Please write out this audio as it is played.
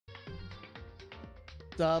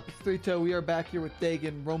up? It's 3-2. We are back here with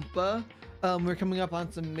Danganronpa. We're coming up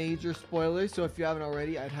on some major spoilers, so if you haven't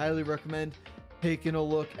already, I'd highly recommend taking a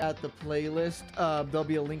look at the playlist. There'll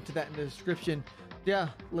be a link to that in the description. Yeah,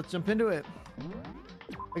 let's jump into it.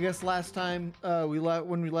 I guess last time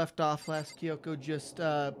when we left off, Kyoko just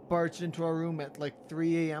barged into our room at like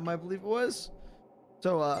 3 a.m. I believe it was.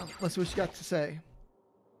 So let's see what she got to say.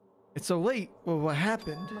 It's so late. Well, what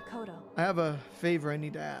happened? Makoto. I have a favor I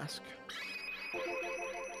need to ask.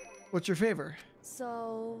 What's your favor?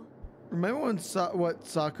 So... Remember what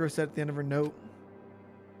Sakura said at the end of her note?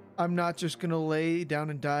 I'm not just gonna lay down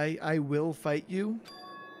and die. I will fight you.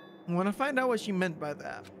 I want to find out what she meant by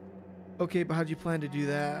that. Okay, but how do you plan to do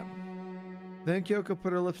that? Then Kyoko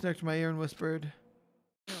put her lips next to my ear and whispered,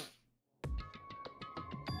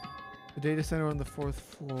 the data center on the 4th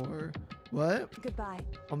floor. What? Goodbye.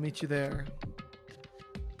 I'll meet you there.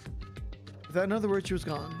 Without another word, she was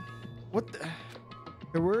gone. What the?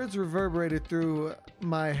 The words reverberated through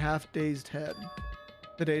my half-dazed head.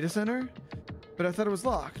 The data center? But I thought it was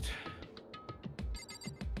locked.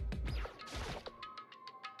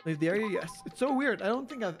 Leave the area? Yes. It's so weird. I don't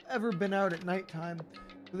think I've ever been out at nighttime.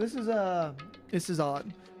 So this is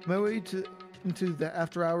odd. My way into the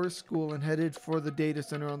after-hours school and headed for the data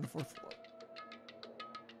center on the 4th floor.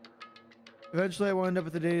 Eventually, I wound up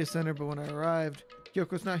at the data center, but when I arrived,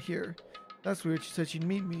 Kyoko's not here. That's weird. She said she'd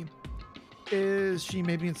meet me. Is she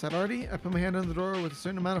maybe inside already? I put my hand on the door with a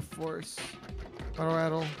certain amount of force. Rattle,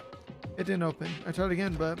 rattle. It didn't open. I tried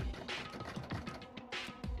again, but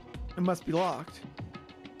it must be locked.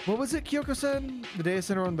 What was it Kyoko said? The data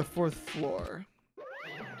center on the 4th floor.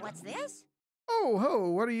 What's this? Oh, ho,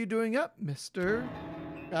 what are you doing up, mister?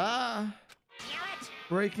 Ah.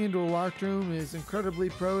 Breaking into a locked room is incredibly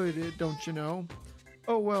prohibited, don't you know?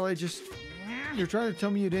 Oh, well, you're trying to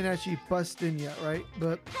tell me you didn't actually bust in yet, right?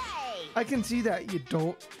 But Hey! I can see that you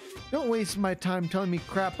don't. Don't waste my time telling me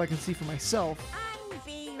crap I can see for myself.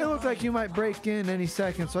 It looked like you might break in any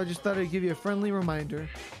second, so I just thought I'd give you a friendly reminder.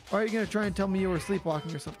 Or are you going to try and tell me you were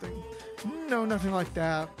sleepwalking or something? No, nothing like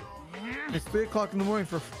that. It's 3 o'clock in the morning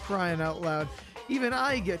for crying out loud. Even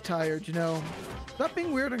I get tired, you know. Stop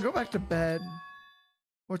being weird and go back to bed.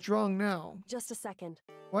 What's wrong now? Just a second.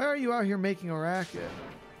 Why are you out here making a racket?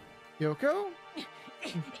 Yoko?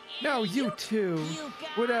 No, you two.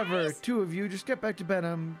 Whatever, 2 of you, just get back to bed.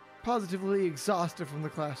 I'm positively exhausted from the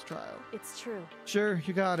class trial. It's true. Sure,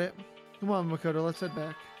 you got it. Come on, Makoto, let's head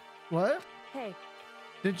back. What? Hey,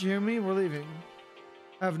 Didn't you hear me? We're leaving.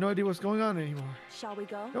 I have no idea what's going on anymore. shall we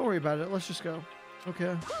go? Don't worry about it. Let's just go.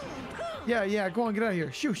 Okay. Yeah, go on, get out of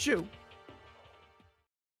here. Shoo. So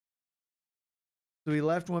we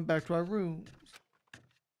left and went back to our rooms.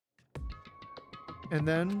 And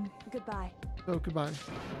then... Goodbye. Oh, goodbye.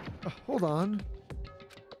 Hold on.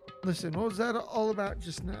 Listen, what was that all about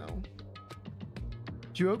just now?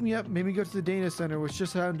 She woke me up, made me go to the data center, which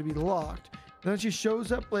just happened to be locked. Then she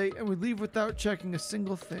shows up late and we leave without checking a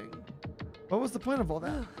single thing. What was the point of all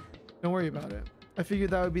that? Don't worry about it. I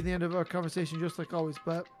figured that would be the end of our conversation just like always,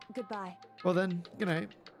 but... Goodbye. Well then, good night.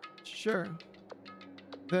 Sure.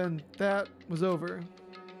 Then that was over.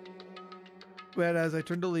 But as I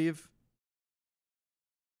turned to leave...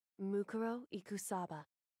 Mukuro Ikusaba.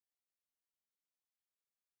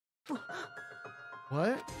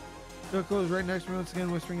 What? Kyoko was right next to me once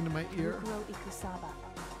again, whispering into my ear. Mukuro Ikusaba.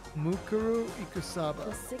 Mukuro Ikusaba.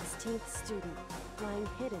 The 16th student, lying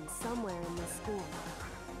hidden somewhere in this school.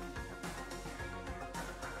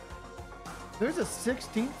 There's a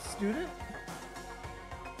 16th student?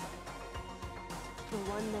 The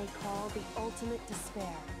one they call the ultimate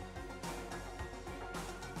despair.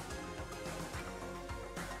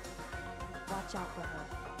 Watch out for her.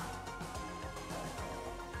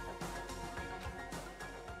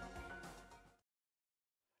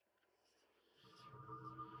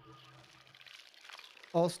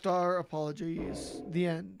 All-star apologies. The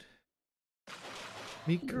end.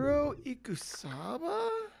 Mikuro Ikusaba?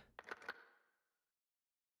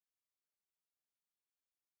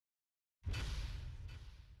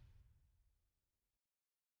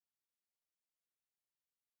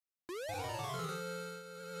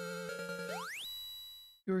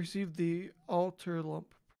 You received the altar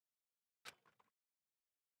lump.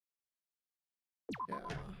 Yeah.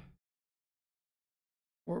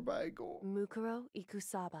 Or by gold. Mukuro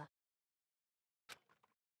Ikusaba.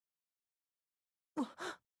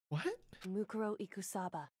 What? Mukuro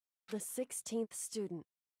Ikusaba, the 16th student,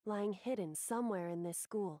 lying hidden somewhere in this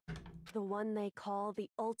school. The one they call the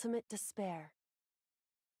ultimate despair.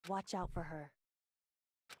 Watch out for her.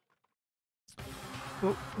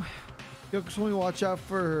 Well, you can only watch out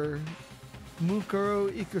for her. Mukuro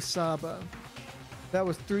Ikusaba. That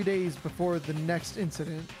was 3 days before the next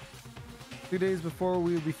incident. 3 days before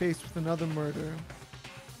we would be faced with another murder.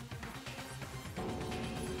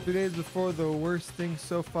 2 days before the worst thing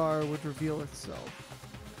so far would reveal itself.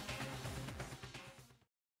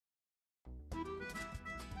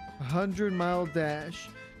 100-mile dash.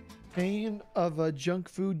 Pain of a junk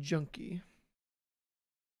food junkie.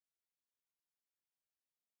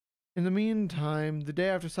 In the meantime, the day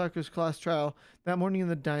after Sakura's class trial, that morning in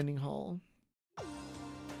the dining hall.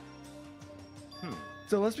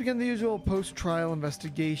 So let's begin the usual post-trial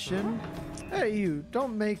investigation. Hey, you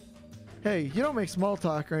don't make small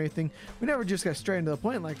talk or anything. We never just got straight into the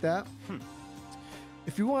point like that.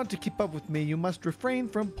 If you want to keep up with me, you must refrain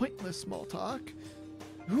from pointless small talk.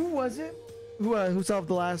 Who was it who solved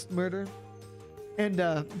the last murder?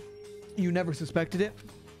 And you never suspected it?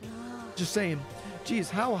 Just saying. Geez,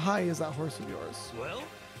 how high is that horse of yours? Well,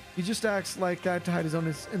 he just acts like that to hide his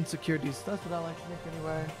own insecurities. That's what I like to think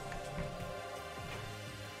anyway.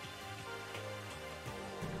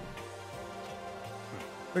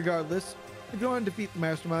 Regardless, if you want to defeat the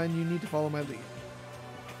mastermind, you need to follow my lead.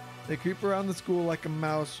 They creep around the school like a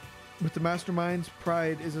mouse, but the mastermind's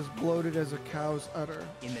pride is as bloated as a cow's udder.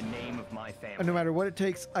 In the name of my family. And no matter what it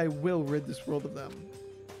takes, I will rid this world of them.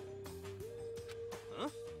 Huh?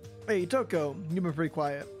 Hey, Toko, you've been pretty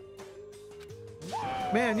quiet.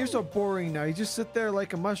 Man, you're so boring now. You just sit there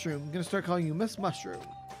like a mushroom. I'm gonna start calling you Miss Mushroom.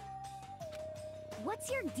 What's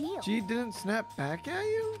your deal? She didn't snap back at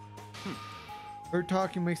you? Her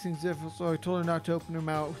talking makes things difficult, so I told her not to open her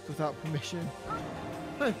mouth without permission.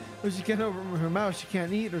 If she can't open her mouth, she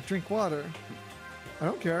can't eat or drink water. I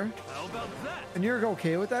don't care. How about that? And you're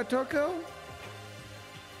okay with that, Toko?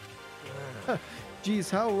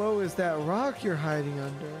 Geez, how low is that rock you're hiding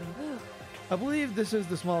under? I believe this is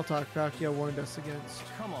the small talk Pacquiao warned us against.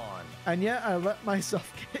 Come on. And yet I let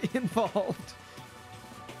myself get involved.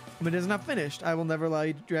 But it is not finished. I will never allow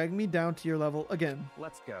you to drag me down to your level again.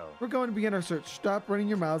 Let's go. We're going to begin our search. Stop running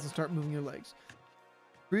your mouths and start moving your legs.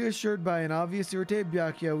 Reassured by an obvious irritated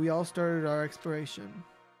Byakuya, we all started our exploration.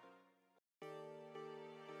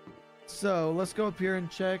 So let's go up here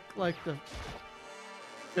and check like the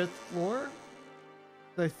 5th floor.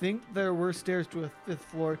 I think there were stairs to a 5th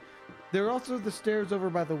floor. There are also the stairs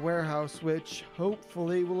over by the warehouse, which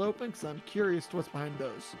hopefully will open because I'm curious to what's behind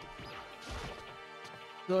those.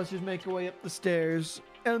 So let's just make our way up the stairs.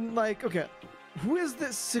 And like, okay, who is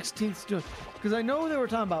this 16th student? Because I know they were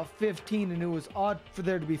talking about 15 and it was odd for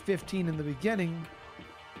there to be 15 in the beginning.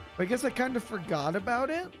 But I guess I kind of forgot about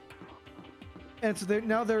it. And so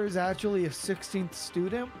now there is actually a 16th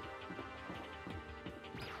student.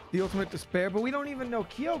 The ultimate despair, but we don't even know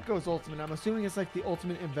Kyoko's ultimate. I'm assuming it's like the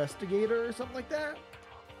ultimate investigator or something like that.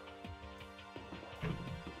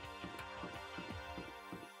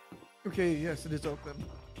 Okay, yes, it is open.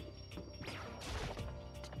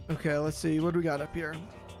 Okay, let's see. What do we got up here?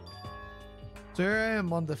 So here I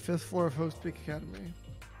am on the 5th floor of Host Peak Academy.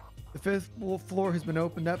 The 5th floor has been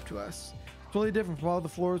opened up to us. It's totally different from all the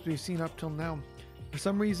floors we've seen up till now. For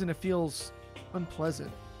some reason, it feels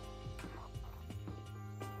unpleasant.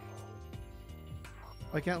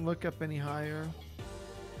 I can't look up any higher.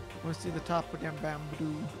 I want to see the top of that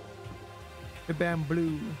bamboo. The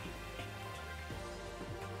bamboo.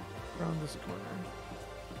 Around this corner.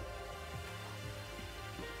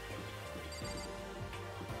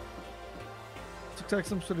 Looks like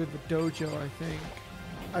some sort of a dojo, I think.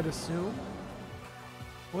 I'd assume.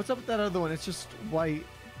 What's up with that other one? It's just white.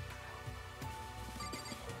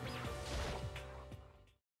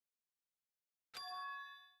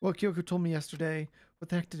 Well, Kyoko told me yesterday. What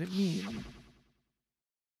the heck did it mean?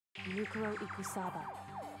 Yukiro Ikusaba,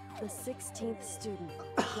 the 16th student,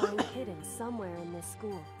 lying hidden somewhere in this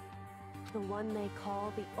school. The one they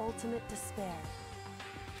call the ultimate despair.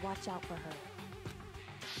 Watch out for her.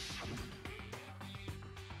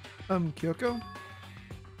 Kyoko?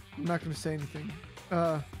 I'm not gonna say anything.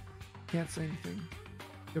 Can't say anything.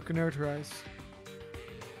 Kyoko narrowed her eyes.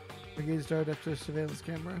 Her gaze darted up to the surveillance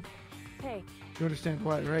camera. Hey. You understand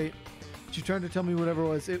why, right? She tried to tell me whatever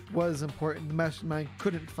it was important. The mastermind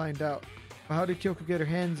couldn't find out. But how did Kyoko get her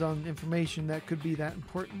hands on information that could be that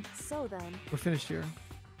important? So then... We're finished here.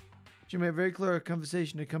 She made very clear our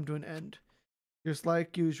conversation had come to an end. Just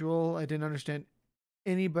like usual, I didn't understand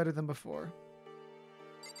any better than before.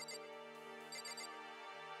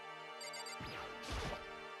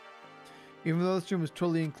 Even though this room is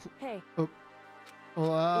totally Hey. Oh.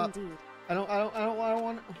 Well, Indeed. I don't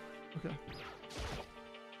want to... Okay.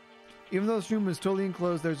 Even though this room is totally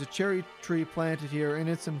enclosed, there's a cherry tree planted here, and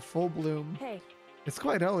it's in full bloom. Hey. It's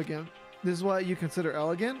quite elegant. This is what you consider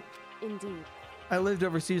elegant? Indeed. I lived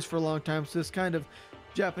overseas for a long time, so this kind of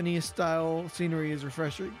Japanese style scenery is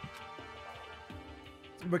refreshing.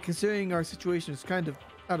 But considering our situation is kind of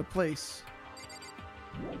out of place.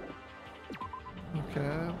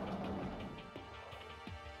 Okay.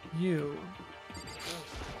 You.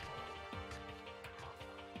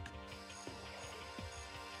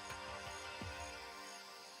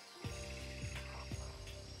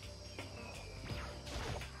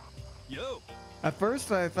 Yo, At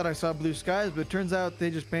first, I thought I saw blue skies, but it turns out they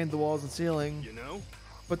just painted the walls and ceiling. you know?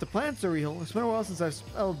 But the plants are real. It's been a while since I've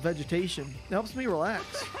smelled vegetation. It helps me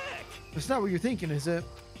relax. Heck! It's not what you're thinking, is it?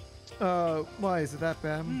 Why is it that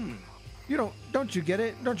bad? You don't you get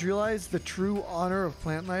it? Don't you realize the true honor of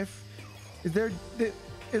plant life? Is there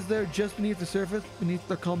just beneath the surface, beneath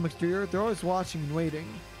the calm exterior? They're always watching and waiting.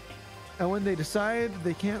 And when they decide,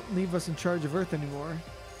 they can't leave us in charge of Earth anymore.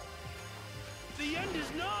 The end is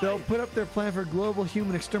nigh! They'll put up their plan for global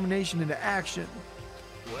human extermination into action.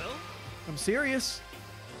 Well, I'm serious.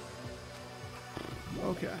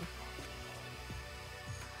 Okay.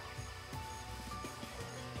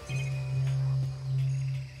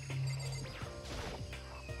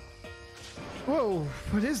 Whoa,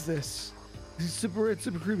 what is this? This is super weird,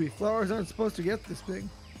 super creepy. Flowers aren't supposed to get this big.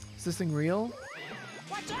 Is this thing real?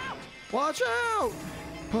 Watch out! Watch out!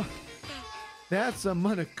 Huh. That's a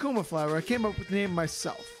Monokuma flower. I came up with the name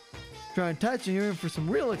myself. Try and touch and you're in for some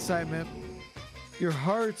real excitement. Your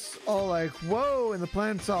heart's all like, whoa, and the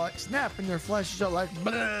plant's all like, snap, and your flesh is all like,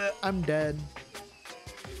 bleh, I'm dead.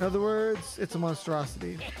 In other words, it's a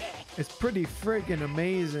monstrosity. It's pretty friggin'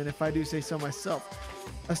 amazing, if I do say so myself.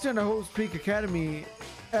 I stand at Hope's Peak Academy,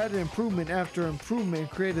 added improvement after improvement, and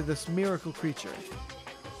created this miracle creature.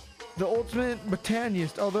 The ultimate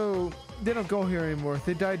botanist, although they don't go here anymore.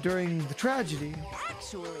 They died during the tragedy.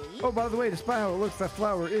 Actually, Oh, by the way, despite how it looks, that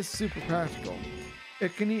flower is super practical.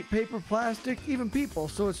 It can eat paper, plastic, even people,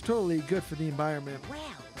 so it's totally good for the environment. well,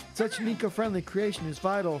 Such an eco-friendly creation is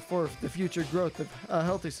vital for the future growth of a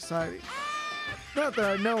healthy society. Not that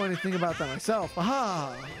I know anything about that myself.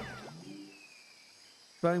 Aha!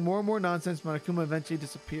 Spouting more and more nonsense, Monokuma eventually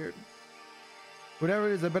disappeared. Whatever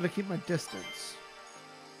it is, I better keep my distance.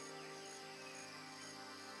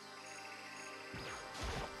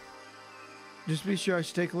 Just be sure I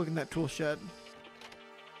should take a look in that tool shed.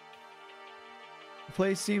 The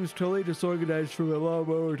place seems totally disorganized from a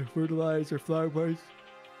lawnmower to fertilizer flower pots.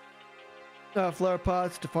 Flower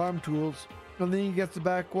pots to farm tools. And then you get the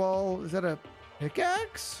back wall. Is that a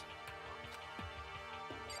pickaxe?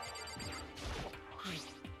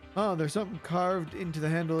 Oh, there's something carved into the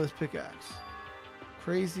handle of this pickaxe.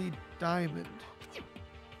 Crazy diamond.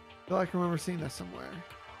 I feel like I remember seeing that somewhere.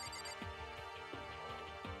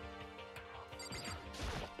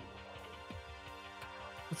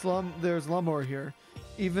 There's a lawnmower here.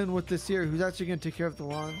 Even with this here, who's actually going to take care of the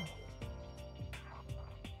lawn?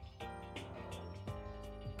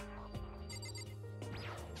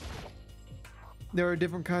 There are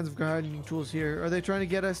different kinds of gardening tools here. Are they trying to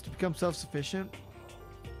get us to become self-sufficient?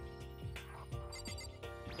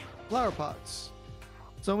 Flower pots.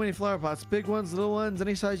 So many flower pots. Big ones, little ones,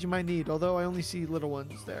 any size you might need. Although I only see little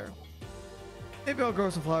ones there. Maybe I'll grow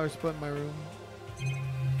some flowers to put in my room.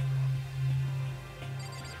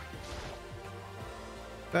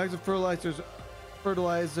 Bags of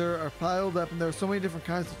fertilizer are piled up, and there are so many different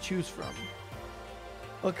kinds to choose from.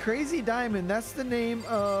 Well, Crazy Diamond, that's the name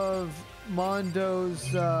of Mondo's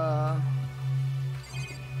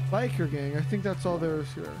biker gang. I think that's all there is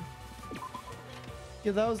here.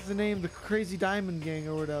 Yeah, that was the name, the Crazy Diamond Gang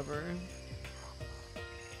or whatever.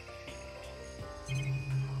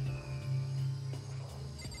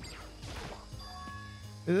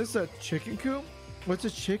 Is this a chicken coop? What's a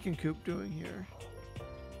chicken coop doing here?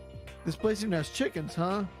 This place even has chickens,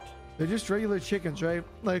 huh? They're just regular chickens, right?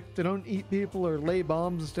 Like, they don't eat people or lay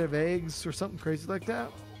bombs instead of eggs or something crazy like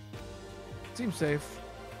that? Seems safe.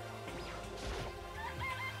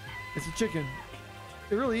 It's a chicken.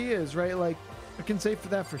 It really is, right? Like, I can say for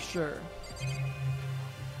that for sure.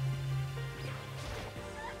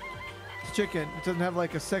 It's a chicken. It doesn't have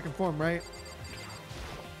like a second form, right?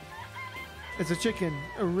 It's a chicken.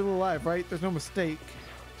 Real alive, right? There's no mistake.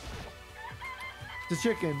 It's a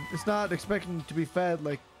chicken. It's not expecting to be fed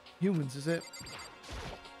like humans, is it?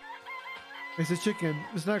 It's a chicken.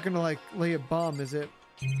 It's not gonna like lay a bomb, is it?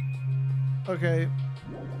 Okay.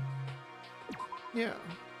 Yeah.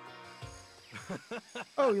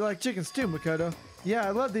 Oh, you like chickens too, Makoto? Yeah,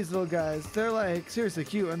 I love these little guys. They're like seriously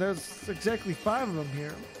cute, and there's exactly 5 of them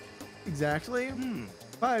here. Exactly?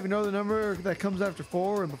 5, you know the number that comes after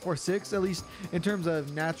 4 and before 6, at least in terms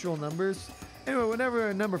of natural numbers. Anyway, whenever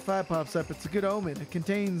a number 5 pops up, it's a good omen. It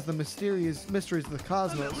contains the mysteries of the I'm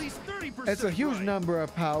cosmos. at least 30% It's a huge right. number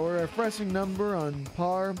of power, a refreshing number on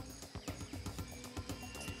par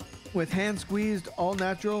with hand squeezed, all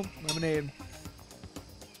natural lemonade.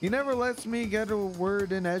 He never lets me get a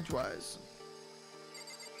word in edgewise.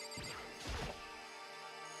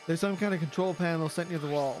 There's some kind of control panel set near the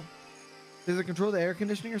wall. Does it control the air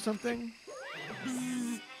conditioning or something?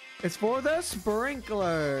 It's for the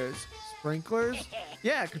sprinklers. Sprinklers?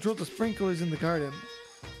 Yeah, it controls the sprinklers in the garden.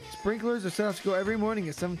 Sprinklers are set up to go every morning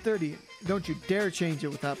at 7:30. Don't you dare change it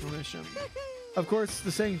without permission. Of course,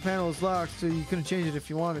 the setting panel is locked, so you couldn't change it if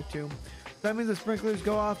you wanted to. That means the sprinklers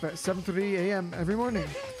go off at 7:30 a.m. every morning.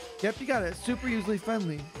 Yep, you got it. Super user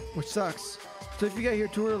friendly, which sucks. So if you get here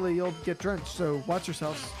too early, you'll get drenched, so watch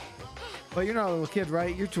yourselves. But you're not a little kid,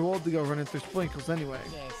 right? You're too old to go running through sprinkles anyway.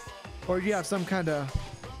 Yes. Or you have some kind of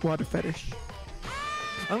water fetish.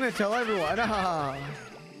 I'm gonna tell everyone. Ah.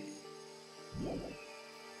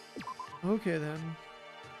 Okay then.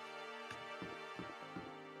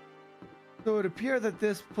 So it would appear that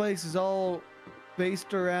this place is all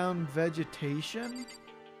based around vegetation.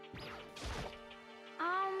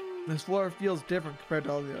 This floor feels different compared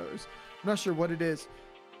to all the others. I'm not sure what it is.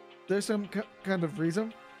 There's some kind of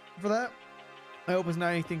reason for that. I hope it's not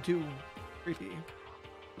anything too creepy.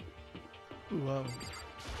 Ooh, whoa.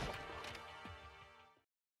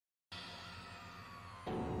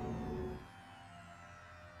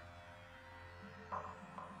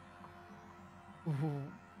 Ooh.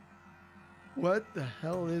 What the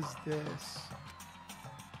hell is this?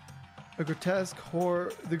 The grotesque horror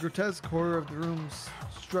of the rooms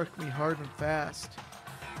struck me hard and fast.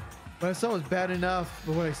 What I saw was bad enough,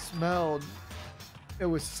 but what I smelled, it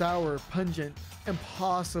was sour, pungent,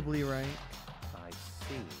 impossibly rank. I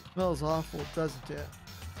see. Smells awful, doesn't it?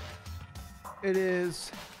 It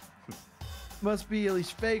is. Must be at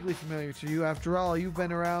least vaguely familiar to you. After all, you've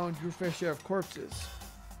been around your fair share of corpses.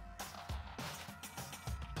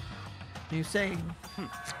 You saying?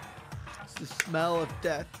 It's the smell of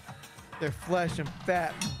death. Their flesh and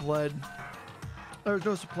fat and blood. There was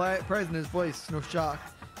no surprise in his voice, no shock.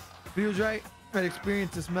 But he was right. I'd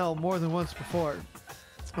experienced the smell more than once before.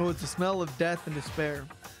 Oh, it's the smell of death and despair.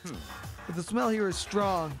 But the smell here is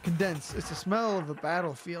strong, condensed. It's the smell of a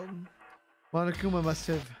battlefield. Monokuma must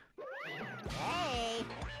have... Hey.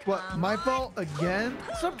 What, come my on. fault again?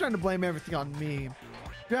 Stop trying to blame everything on me.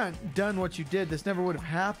 If you hadn't done what you did, this never would have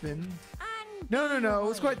happened. No,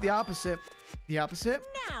 it's quite the opposite. The opposite?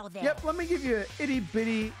 Now then. Yep, let me give you an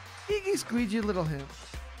itty-bitty, squeegee little hint.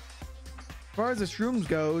 As far as the shrooms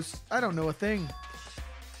goes, I don't know a thing.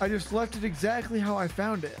 I just left it exactly how I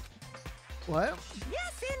found it. What?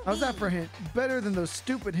 Yes, indeed. How's that for a hint? Better than those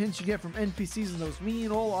stupid hints you get from NPCs in those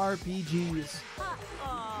mean old RPGs.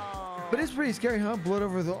 Uh-oh. But it's pretty scary, huh? Blood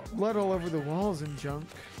all over the walls and junk.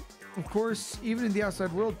 Of course, even in the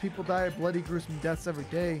outside world, people die of bloody, gruesome deaths every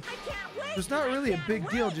day. I can't wait. So it's not really a big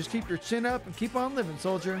deal. Just keep your chin up and keep on living,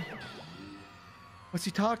 soldier. What's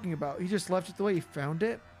he talking about? He just left it the way he found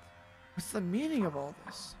it? What's the meaning of all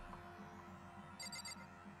this?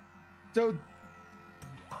 So...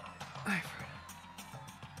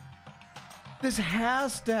 This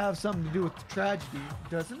has to have something to do with the tragedy,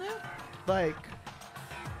 doesn't it? Like...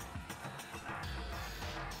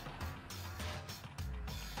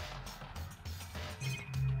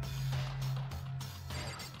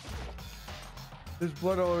 There's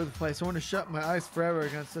blood all over the place. I want to shut my eyes forever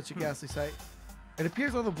against such a ghastly sight. It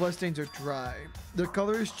appears all the bloodstains are dry. Their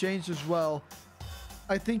color has changed as well.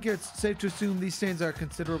 I think it's safe to assume these stains are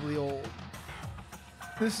considerably old.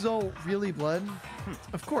 This is all really blood?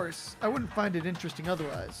 Of course. I wouldn't find it interesting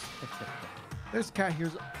otherwise. There's cat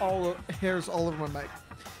hairs all over my mic.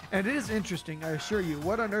 And it is interesting, I assure you.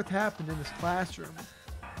 What on earth happened in this classroom?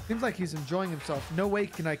 Seems like he's enjoying himself. No way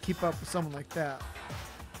can I keep up with someone like that.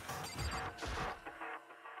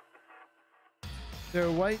 There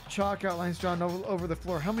are white chalk outlines drawn over the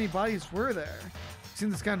floor. How many bodies were there? I've seen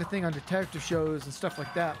this kind of thing on detective shows and stuff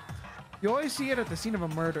like that. You always see it at the scene of a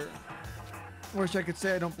murder. Wish I could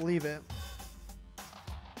say I don't believe it.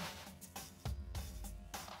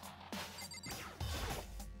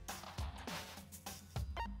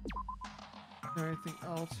 Is there anything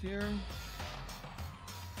else here?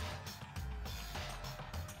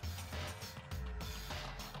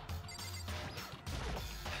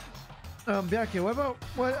 Byakuya,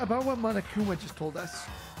 what about what Monokuma just told us?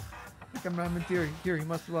 Like I'm in theory here, he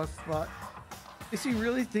must have lost his thought. Is he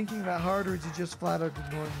really thinking that hard, or is he just flat out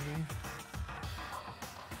ignoring me?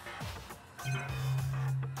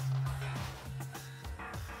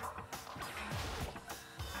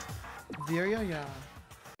 The area, yeah.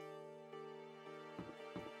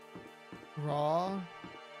 Raw.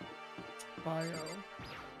 Bio.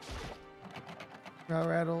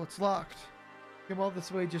 Rattle, it's locked. Came all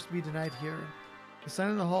this way just to be denied here. The sign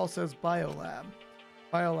in the hall says Biolab.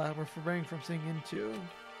 Biolab, we're forbidding from seeing into.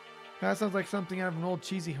 Kinda sounds like something out of an old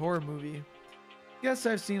cheesy horror movie. Guess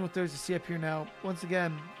I've seen what there's to see up here now. Once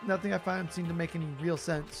again, nothing I find seemed to make any real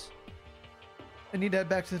sense. I need to head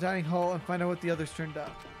back to the dining hall and find out what the others turned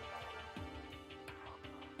up.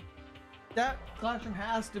 That classroom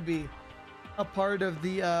has to be a part of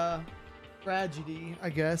the tragedy, I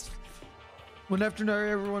guess. One afternoon,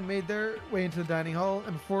 everyone made their way into the dining hall,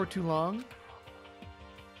 and before too long,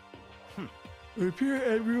 it appears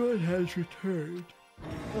everyone has returned.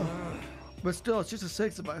 But still, it's just the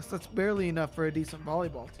 6 of us. That's barely enough for a decent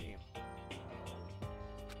volleyball team.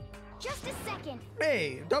 Just a second.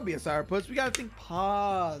 Hey, don't be a sourpuss. We gotta think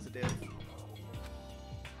positive.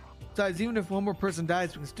 Besides, even if one more person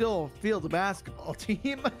dies, we can still field the basketball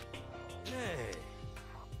team. Hey.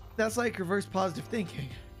 That's like reverse positive thinking.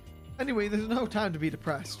 Anyway, there's no time to be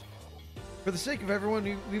depressed. For the sake of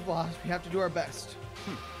everyone we've lost, we have to do our best.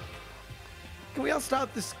 Can we all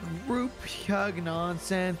stop this group hug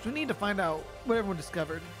nonsense? We need to find out what everyone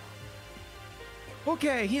discovered.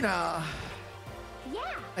 Okay, Hina. Yeah.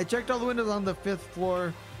 I checked all the windows on the 5th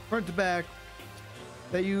floor, front to back.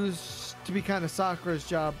 That used to be kind of Sakura's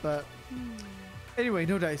job, but... Anyway,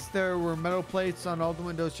 no dice. There were metal plates on all the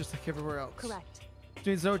windows just like everywhere else. Correct. Which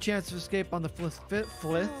means no chance of escape on the 5th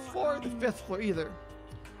floor either.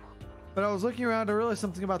 But I was looking around, I realized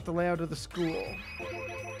something about the layout of the school.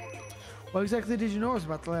 What exactly did you notice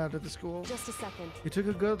about the layout of the school? Just a second. You took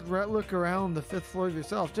a good look around the 5th floor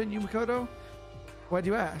yourself, didn't you, Makoto? Why'd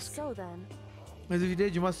you ask? So then, As if you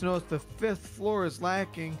did, you must have noticed the 5th floor is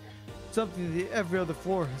lacking something that every other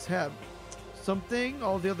floor has had. Something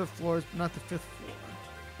all the other floors, but not the 5th floor.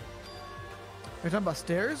 Are you talking about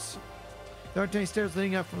stairs? There aren't any stairs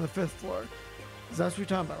leading up from the 5th floor. Is that what you're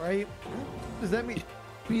talking about, right? Does that mean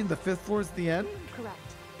the 5th floor is the end? correct.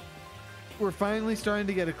 We're finally starting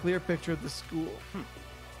to get a clear picture of the school.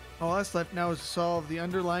 All that's left now is to solve the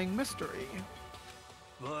underlying mystery.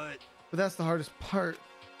 But that's the hardest part.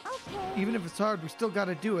 Okay. Even if it's hard, we still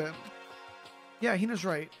gotta do it. Yeah, Hina's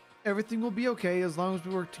right. Everything will be okay as long as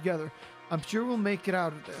we work together. I'm sure we'll make it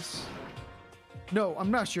out of this. No, I'm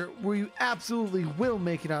not sure. We absolutely will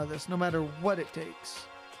make it out of this, no matter what it takes.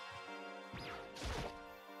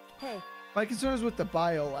 Hey, My concern is with the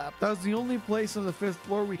biolab. That was the only place on the 5th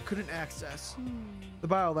floor we couldn't access. The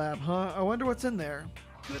biolab, huh? I wonder what's in there.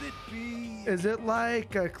 could it be? Is it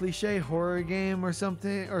like a cliche horror game or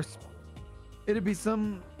something? Or it'd be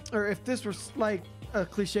some... Or if this was like a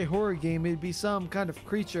cliche horror game, it'd be some kind of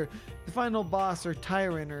creature. The final boss or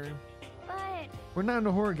tyrant or... But We're not in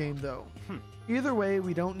a horror game though. Either way,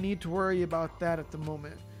 we don't need to worry about that at the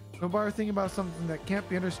moment. Don't bother thinking about something that can't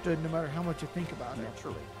be understood no matter how much you think about it.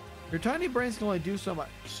 Naturally. Your tiny brains can only do so much,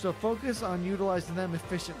 so focus on utilizing them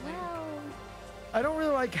efficiently. well, I don't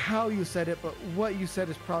really like how you said it, but what you said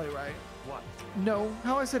is probably right. What? No,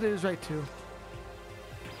 how I said it is right too.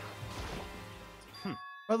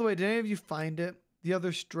 By the way, did any of you find it? The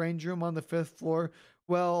other strange room on the 5th floor?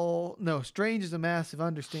 Well, no, strange is a massive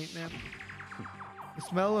understatement. The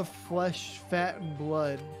smell of flesh, fat, and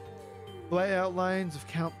blood. Black outlines of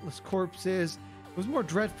countless corpses. It was more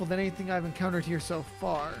dreadful than anything I've encountered here so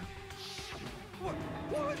far. Well,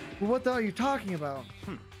 what the hell are you talking about?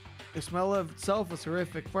 The smell of itself was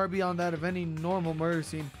horrific, far beyond that of any normal murder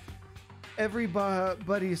scene.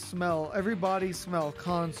 Everybody's smell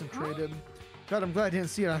concentrated. God, I'm glad I didn't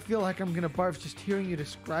see it. I feel like I'm gonna barf just hearing you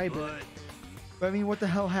describe it. But I mean, what the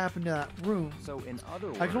hell happened to that room? So in other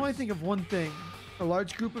words, I can only think of one thing. A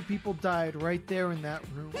large group of people died right there in that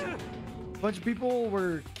room. A bunch of people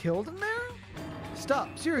were killed in there?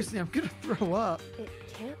 Stop. Seriously, I'm gonna throw up. it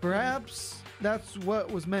can't be. Perhaps that's what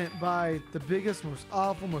was meant by the biggest, most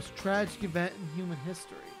awful, most tragic event in human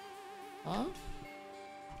history. Huh?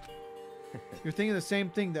 You're thinking the same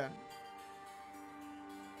thing then.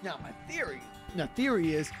 Now, my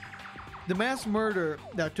theory is the mass murder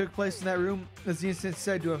that took place in that room is the incident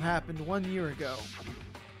said to have happened 1 year ago.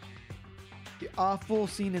 The awful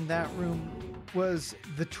scene in that room was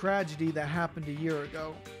the tragedy that happened a year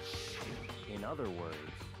ago. in other words,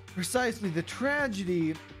 Precisely, the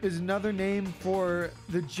tragedy is another name for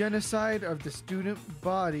the genocide of the student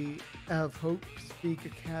body of Hope Peak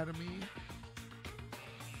Academy.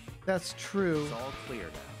 That's true. it's all clear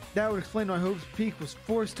now. That would explain why Hope's Peak was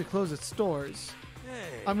forced to close its doors.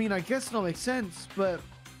 Hey. I mean, I guess it all makes sense, but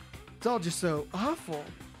it's all just so awful.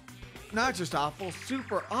 Not just awful,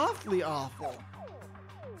 super awfully awful.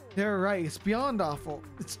 They're right, it's beyond awful.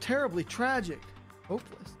 It's terribly tragic.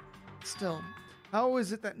 Hopeless. still, how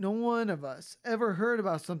is it that no one of us ever heard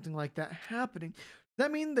about something like that happening? Does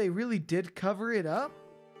that mean they really did cover it up?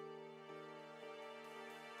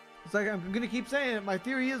 It's like, I'm gonna keep saying it. My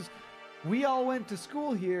theory is we all went to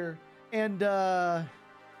school here and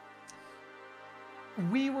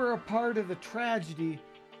we were a part of the tragedy,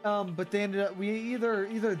 but they ended up,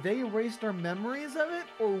 either they erased our memories of it,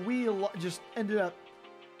 or we just ended up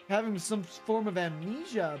having some form of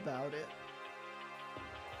amnesia about it.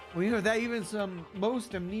 Well, you know that even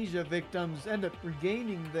most amnesia victims end up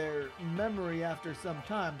regaining their memory after some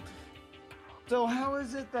time. So how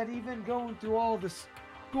is it that even going through all of this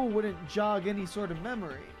school wouldn't jog any sort of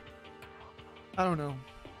memory? I don't know.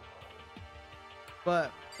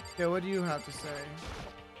 But yeah, what do you have to say?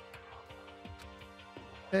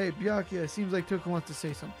 Hey, Byakuya, it seems like Tuka wants to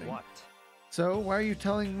say something. What? So, why are you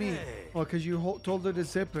telling me? Hey. Well, because you told her to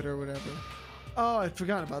zip it or whatever. Oh, I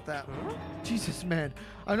forgot about that. Jesus, man.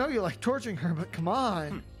 I know you like torturing her, but come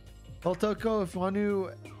on. Well, Toko, if you want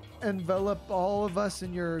to envelop all of us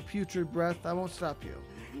in your putrid breath, I won't stop you.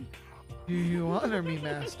 You honor me,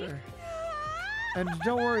 master. And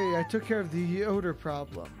don't worry, I took care of the odor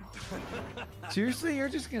problem. Seriously, you're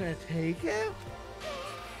just gonna take it?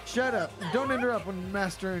 Shut up. Don't interrupt when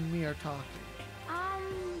Master and me are talking.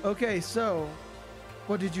 Okay, so,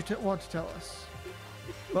 what did you want to tell us?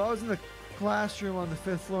 Well, I was in the classroom on the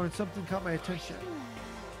 5th floor and something caught my attention.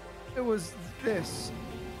 It was this.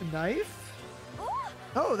 A knife?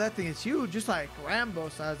 Oh, that thing is huge, just like Rambo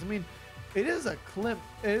size. I mean, it is a clip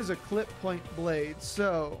point blade,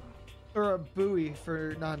 so, or a bowie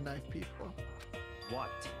for non-knife people. What?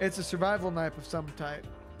 It's a survival knife of some type.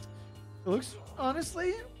 It looks,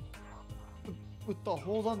 honestly, with the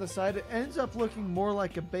holes on the side, it ends up looking more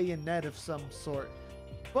like a bayonet of some sort.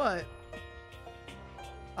 But,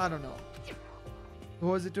 I don't know.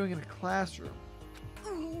 What was it doing in a classroom?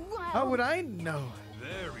 How would I know?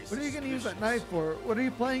 Very What are you going to use that suspicious. knife for? What are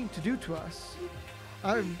you planning to do to us?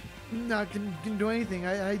 I'm not going to do anything.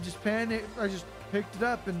 I just panicked. I just picked it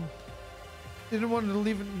up and didn't want to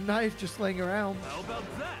leave a knife just laying around. How about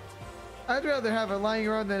that? I'd rather have it lying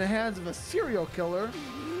around in the hands of a serial killer.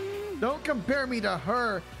 Don't compare me to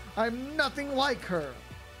her. I'm nothing like her.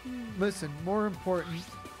 Listen, more important,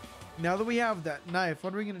 now that we have that knife,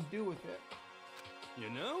 what are we going to do with it? You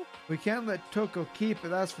know? We can't let Toko keep it,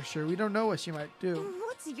 that's for sure. We don't know what she might do.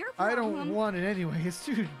 What's your I problem? don't want it anyway. It's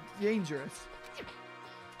too dangerous.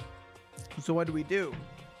 So what do we do?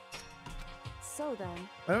 So then,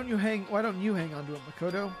 Why don't you hang on to it,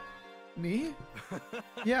 Makoto? Me?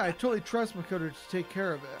 Yeah, I totally trust Makoto to take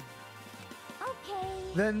care of it. Okay.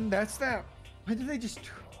 Then that's that. Why did they just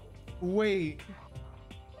wait?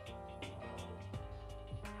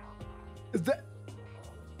 Is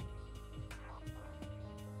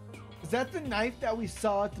that the knife that we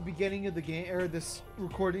saw at the beginning of the game or this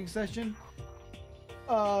recording session?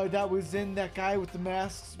 That was in that guy with the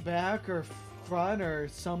mask's back or front or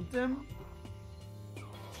something?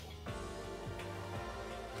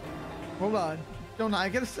 Hold on. Don't I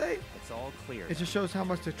gotta say? It's all clear. It just shows how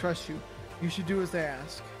much they trust you. You should do as they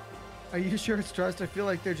ask. Are you sure it's trust? I feel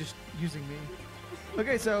like they're just using me.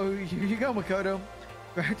 Okay, so here you go, Makoto.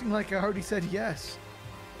 You're acting like I already said yes.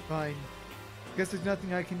 Fine. Guess there's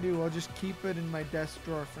nothing I can do. I'll just keep it in my desk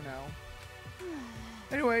drawer for now.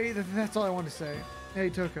 Anyway, that's all I want to say. Hey,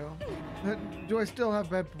 Toko. Do I still have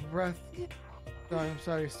bad breath? Sorry, I'm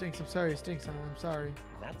sorry it stinks. I'm sorry it stinks. I'm sorry.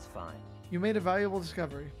 That's fine. You made a valuable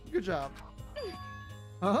discovery. Good job.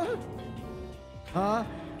 Huh? Huh?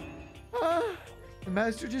 Huh? The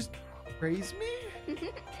master just praised me?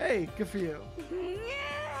 Hey, good for you.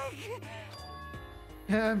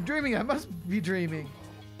 I'm dreaming. I must be dreaming.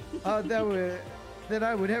 That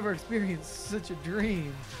I would ever experience such a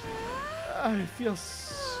dream. I feel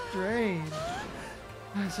strange.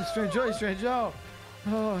 It's a strange, really strange. Oh,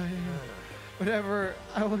 yeah. Whatever.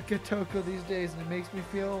 I look at Toko these days and it makes me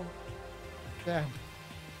feel bad.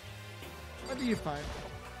 What do you find?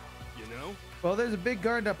 You know? Well, there's a big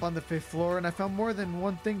garden up on the 5th floor, and I found more than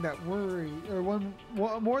one thing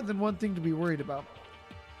more than one thing to be worried about.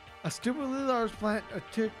 A stupidly large plant, a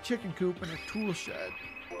chicken coop, and a tool shed.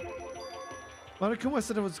 Monokuma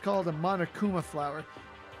said it was called a Monokuma flower.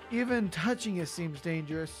 Even touching it seems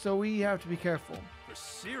dangerous, so we have to be careful. You're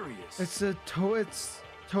serious? It's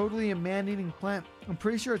totally a man-eating plant. I'm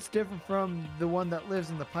pretty sure it's different from the one that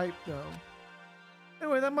lives in the pipe, though.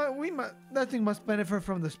 Anyway, that thing must benefit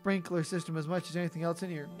from the sprinkler system as much as anything else in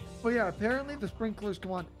here. Well, yeah, apparently the sprinklers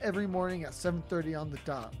come on every morning at 7:30 on the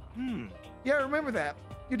dot. Yeah, remember that.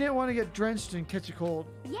 You didn't want to get drenched and catch a cold.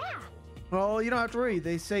 Yeah. Well, you don't have to worry.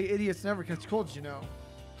 They say idiots never catch colds, you know.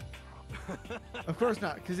 Of course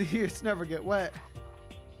not, because the ears never get wet.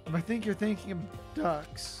 I think you're thinking of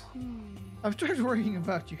ducks. I've started worrying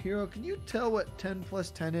about you, Hero. Can you tell what 10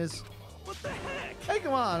 plus 10 is? What the heck? Hey,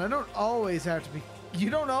 come on. You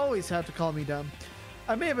don't always have to call me dumb.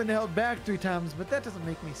 I may have been held back 3 times, but that doesn't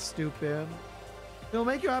make me stupid. It'll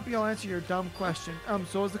make you happy I'll answer your dumb question. So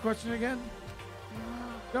what was the question again?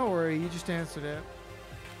 Don't worry, you just answered it.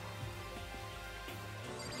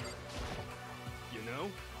 You know?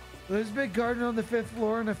 There's a big garden on the 5th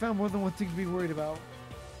floor, and I found more than one thing to be worried about.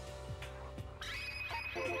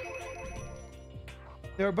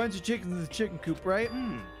 There are a bunch of chickens in the chicken coop, right?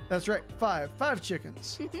 That's right, 5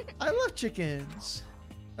 chickens. I love chickens.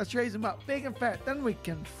 Let's raise them up big and fat. Then we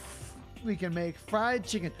can make fried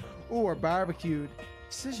chicken or barbecued.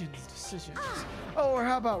 Decisions. Oh, or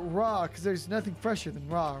how about raw? Because there's nothing fresher than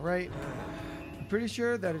raw, right? I'm pretty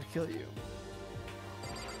sure that'd kill you.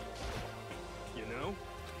 You know?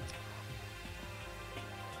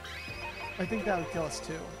 I think that would kill us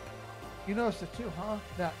too. You noticed it too, huh?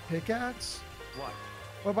 That pickaxe? What?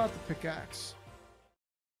 What about the pickaxe?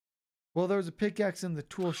 Well, there was a pickaxe in the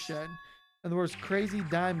tool shed, and the words "crazy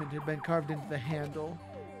diamond" had been carved into the handle.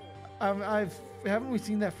 Haven't we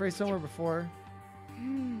seen that phrase somewhere before?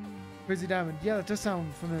 Crazy diamond. Yeah, that does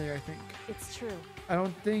sound familiar, I think. It's true. I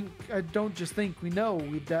don't just think, we know.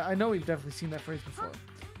 I know we've definitely seen that phrase before.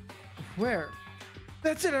 Where?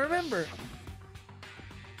 That's it, I remember.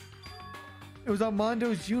 It was on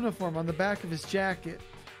Mondo's uniform on the back of his jacket.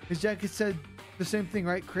 His jacket said the same thing,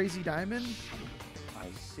 right? Crazy diamond? I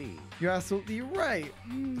see. You're absolutely right.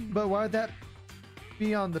 But why would that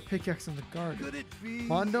be on the pickaxe in the garden? Could it be?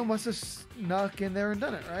 Mondo must have snuck in there and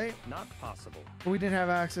done it, right? Not possible. But we didn't have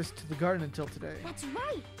access to the garden until today. That's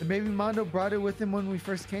right. And maybe Mondo brought it with him when we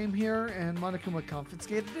first came here and Monokuma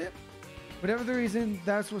confiscated it? Whatever the reason,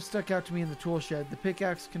 that's what stuck out to me in the tool shed. The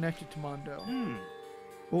pickaxe connected to Mondo.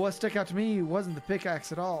 Well, what stuck out to me wasn't the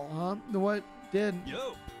pickaxe at all, huh? What did?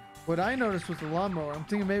 Yo. What I noticed was the lawnmower. I'm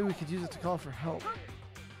thinking maybe we could use it to call for help.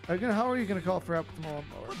 How are you gonna call for help with the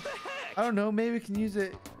lawnmower? What the heck? I don't know. Maybe we can use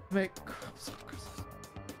it to make crop circles.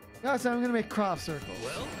 Yeah, so I'm gonna make crop circles.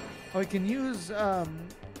 Well? We can use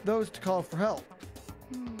those to call for help.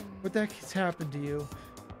 What the heck has happened to you?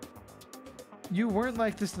 You weren't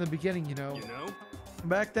like this in the beginning, you know. You know?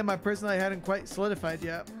 Back then, my personality hadn't quite solidified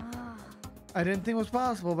yet. I didn't think it was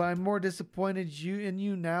possible, but I'm more disappointed in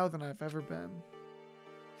you now than I've ever been.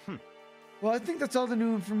 Well, I think that's all the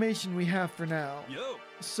new information we have for now. Yo.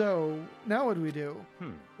 So, now what do we do?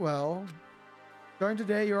 Well, starting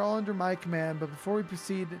today, you're all under my command, but before we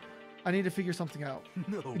proceed, I need to figure something out.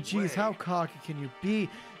 No Jeez, way. how cocky can you be?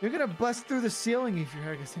 You're gonna bust through the ceiling if your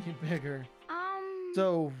hair gets any bigger.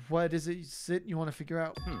 So, what is it you want to figure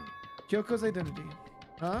out? Kyoko's identity.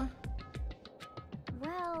 Huh?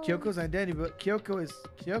 Well. Kyoko's identity, but Kyoko is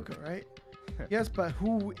Kyoko, right? Yes, but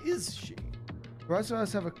who is she? The rest of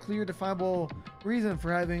us have a clear, definable reason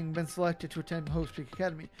for having been selected to attend Hope's Peak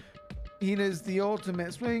Academy. Ina is the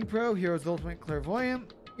ultimate swimming pro, Hiro is the ultimate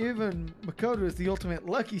clairvoyant, even Makoto is the ultimate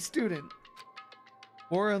lucky student.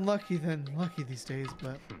 More unlucky than lucky these days,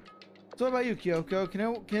 but... So what about you,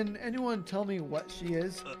 Kyoko? Can anyone tell me what she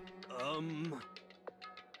is?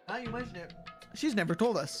 Now you mentioned it. She's never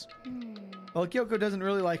told us. Well, Kyoko doesn't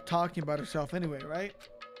really like talking about herself anyway, right?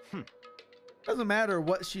 Doesn't matter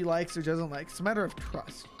what she likes or doesn't like. It's a matter of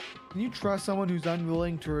trust. Can you trust someone who's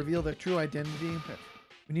unwilling to reveal their true identity?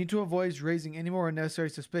 We need to avoid raising any more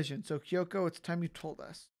unnecessary suspicion. So, Kyoko, it's time you told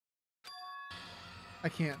us. I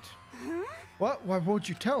can't. What? Why won't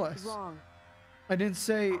you tell us? Wrong. I didn't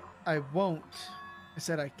say I won't. I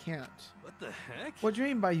said I can't. What the heck? What do you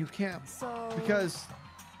mean by you can't? So. Because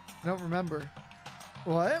I don't remember.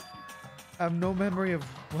 What? I have no memory of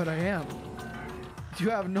what I am. Do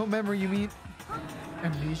you have no memory, you mean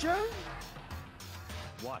amnesia?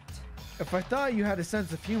 What? If I thought you had a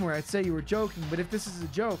sense of humor, I'd say you were joking, but if this is a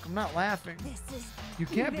joke, I'm not laughing. This is. You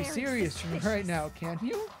can't be very serious from right now, can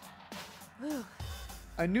you?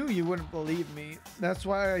 I knew you wouldn't believe me. That's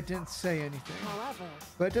why I didn't say anything. However.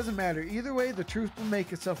 But it doesn't matter. Either way, the truth will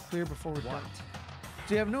make itself clear before we're done.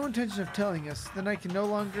 So you have no intention of telling us, then I can no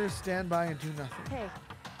longer stand by and do nothing. Hey.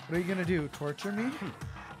 What are you gonna do? Torture me?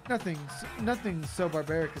 Nothing so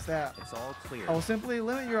barbaric as that. It's all clear. I will simply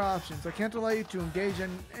limit your options. I can't allow you to engage in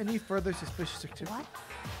any further suspicious activity. What?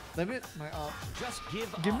 Limit my options. Just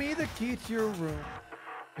give Give up. me the key to your room.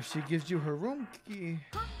 If she gives you her room key,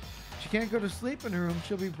 she can't go to sleep in her room.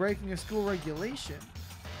 She'll be breaking a school regulation.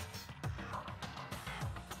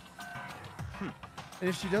 And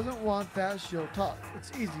if she doesn't want that, she'll talk.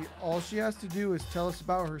 It's easy. All she has to do is tell us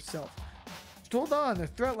about herself. Just hold on. A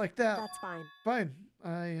threat like that. That's fine. Fine.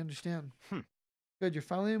 I understand. Good, you're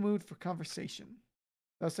finally in the mood for conversation.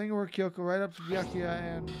 I was saying, word Kyoko right up to Byakuya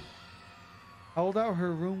and held out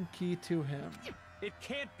her room key to him. It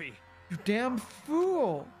can't be. You damn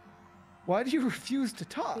fool! Why do you refuse to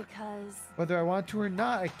talk? Because. Whether I want to or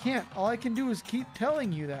not, I can't. All I can do is keep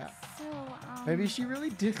telling you that. So, Maybe she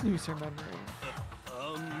really did lose her memory.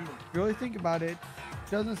 If you really think about it,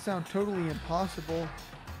 it doesn't sound totally impossible.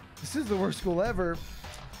 This is the worst school ever,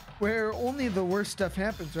 where only the worst stuff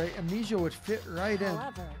happens, right? Amnesia would fit right in.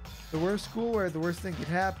 However. The worst school where the worst thing could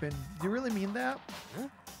happen. Do you really mean that?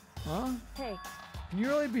 Huh? Hey, Can you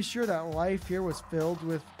really be sure that life here was filled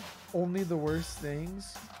with only the worst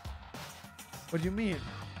things? What do you mean?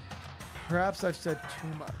 Perhaps I've said too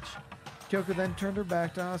much. Kyoko then turned her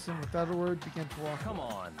back to us and without a word began to walk. Come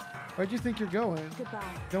on. Where'd you think you're going? goodbye.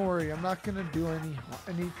 Don't worry, I'm not gonna do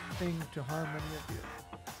anything to harm any of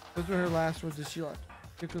you. Those were her last words as she left.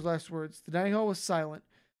 Kyoko's last words. The dining hall was silent.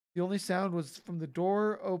 The only sound was from the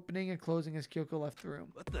door opening and closing as Kyoko left the room.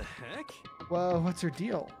 What the heck? Well, what's her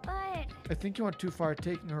deal? but I think you went too far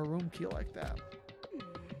taking her room key like that.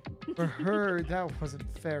 For her, that wasn't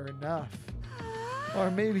fair enough. Or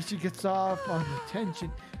maybe she gets off on the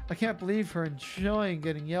tension. I can't believe her enjoying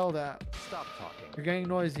getting yelled at. Stop talking. You're getting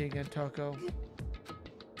noisy again, Toko.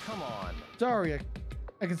 Come on. Sorry,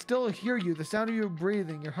 I can still hear you. The sound of your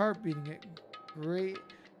breathing, your heart beating,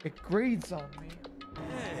 it grates on me.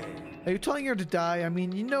 Hey. Are you telling her to die? I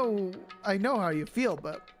mean, I know how you feel,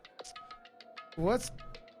 but what's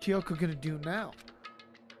Kyoko gonna do now?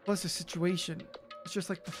 Plus the situation, it's just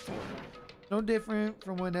like before. No different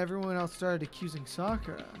from when everyone else started accusing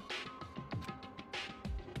Sakura.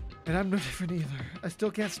 And I'm no different either. I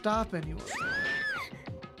still can't stop anyone.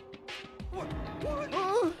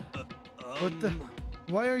 Oh, what the?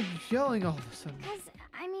 Why are you yelling all of a sudden? because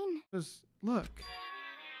I mean, Just look.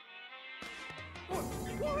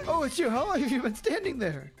 Oh, it's you. How long have you been standing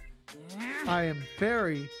there? I am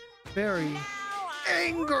very, very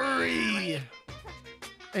angry.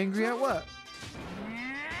 Angry at what?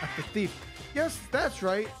 At the thief. Yes, that's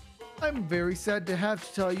right. I'm very sad to have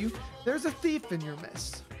to tell you there's a thief in your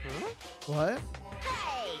midst. What?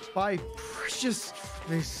 Hey! By Precious.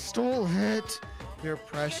 They stole it. You're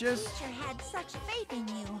Precious? Your teacher had such faith in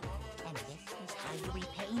you. And this is how you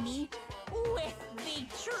repay me? With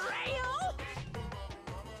betrayal?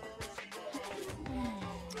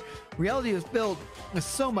 Reality is built with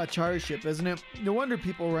so much hardship, isn't it? No wonder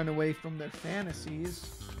people run away from their fantasies.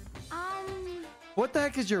 What the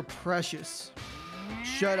heck is your Precious?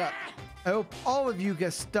 Shut up. I hope all of you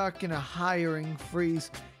get stuck in a hiring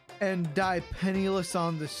freeze and die penniless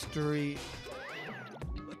on the street.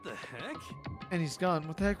 What the heck? And he's gone.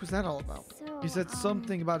 What the heck was that all about? so He said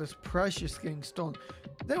something about his Precious getting stolen.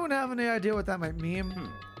 Does anyone have any idea what that might mean?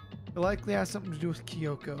 It likely has something to do with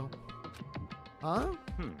Kyoko. Huh?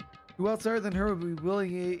 Who else other than her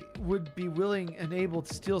would be willing and able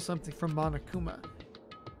to steal something from Monokuma?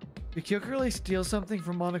 Did Kyoko really steal something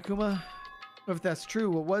from Monokuma? If that's true,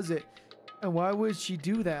 what was it? And why would she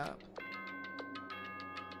do that?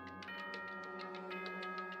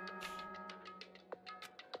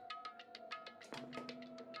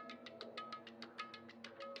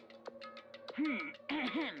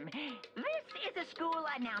 This is a school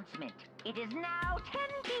announcement. It is now 10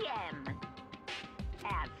 p.m.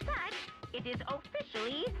 As such, it is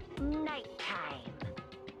officially nighttime.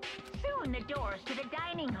 Soon the doors to the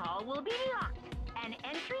dining hall will be locked, and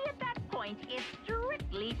entry at that point is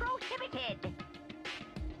strictly prohibited.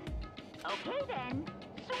 Okay then.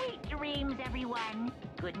 Sweet dreams, everyone.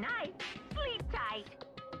 Good night. Sleep tight.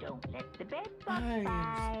 Don't let the bed bug I'm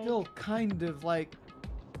bite. still kind of like...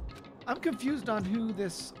 I'm confused on who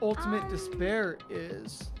this ultimate despair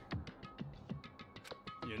is.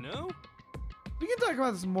 You know? We can talk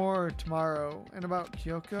about this more tomorrow and about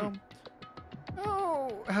Kyoko.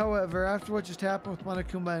 Oh, however, after what just happened with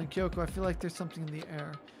Monokuma and Kyoko, I feel like there's something in the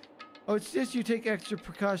air. Oh, it's just you take extra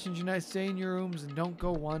precautions. You guys stay in your rooms and don't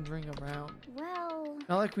go wandering around. well,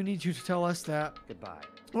 Not like we need you to tell us that. Goodbye.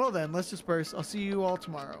 Well then, let's disperse. I'll see you all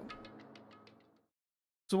tomorrow.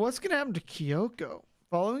 So what's gonna happen to Kyoko?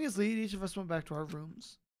 Following his lead, each of us went back to our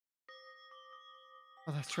rooms.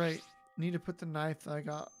 Oh, that's right. I need to put the knife that I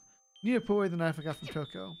got. I need to put away the knife I got from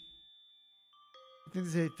Toko. I think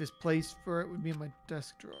the safest place for it would be in my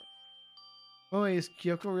desk drawer. Oh wait, is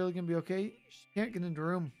Kyoko really gonna be okay? She can't get into her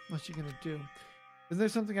room. What's she gonna do? Is there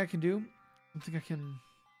something I can do? Something I can...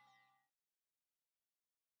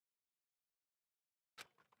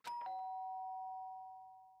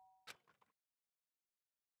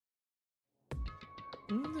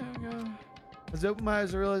 There we go. As I opened my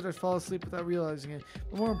eyes, I realized I'd fall asleep without realizing it.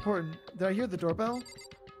 But more important, did I hear the doorbell?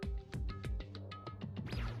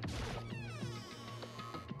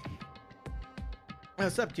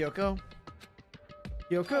 What's up, Kyoko?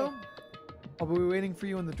 Kyoko? I'll be waiting for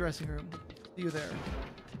you in the dressing room. See you there.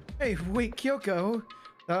 Hey, wait, Kyoko!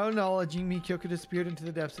 Without acknowledging me, Kyoko disappeared into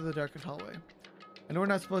the depths of the darkened hallway. I know we're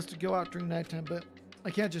not supposed to go out during nighttime, but I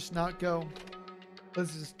can't just not go.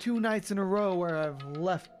 This is 2 nights in a row where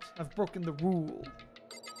I've broken the rule.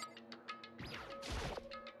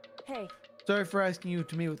 Hey, Sorry for asking you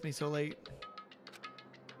to meet with me so late.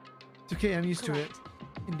 It's okay, I'm used to it. correct.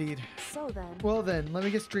 Indeed. So then, Well then, let me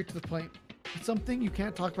get straight to the point. It's something you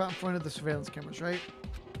can't talk about in front of the surveillance cameras, right?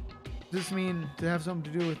 Does this mean to have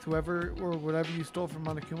something to do with whoever or whatever you stole from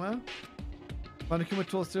Monokuma? Monokuma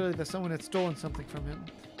told us earlier that someone had stolen something from him.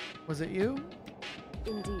 Was it you?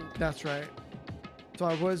 indeed. That's right. So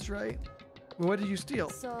I was right. Well, what did you steal?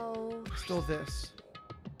 So, I stole this.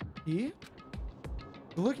 Key?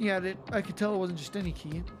 But looking at it, I could tell it wasn't just any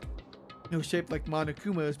key. It was shaped like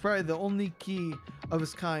Monokuma. It was probably the only key of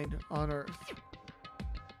its kind on Earth.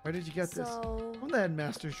 Where did you get this? so, From the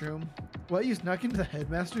headmaster's room. What, you snuck into the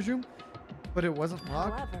headmaster's room? But it wasn't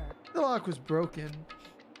locked? however, The lock was broken.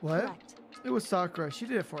 What? correct. It was Sakura. She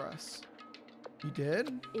did it for us. You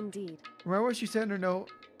did? Indeed. Remember what she said in her note?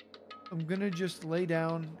 I'm gonna just lay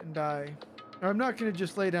down and die. Or I'm not gonna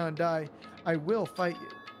just lay down and die. I will fight you.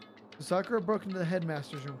 So Sakura broke into the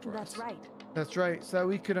headmaster's room for That's us. right. That's right, so that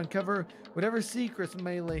we could uncover whatever secrets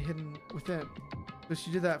may lay hidden within. So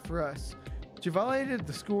she did that for us. She violated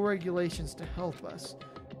the school regulations to help us.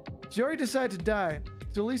 She already decided to die,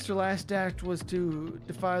 so at least her last act was to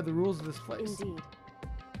defy the rules of this place. Indeed.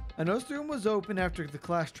 I noticed the room was open after the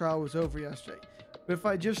class trial was over yesterday. But if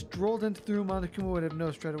I just strolled into the room, Monokuma would have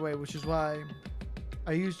noticed right away, which is why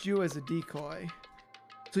I used you as a decoy.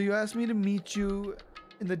 So you asked me to meet you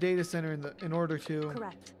in the data center in order to...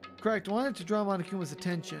 Correct. Correct. I wanted to draw Monokuma's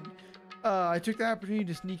attention. I took the opportunity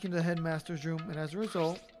to sneak into the headmaster's room, and as a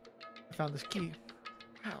result, I found this key.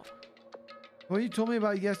 Wow. What you told me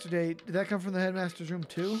about yesterday, did that come from the headmaster's room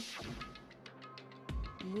too?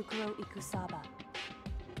 Mukuro Ikusaba.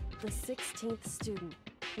 The 16th student,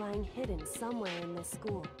 lying hidden somewhere in this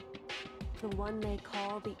school. The one they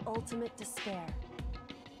call the ultimate despair.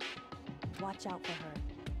 Watch out for her.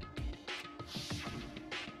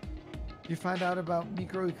 You find out about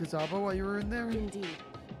Mikuro Ikuzawa while you were in there? Indeed.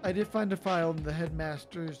 I did find a file in the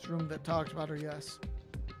headmaster's room that talked about her, yes.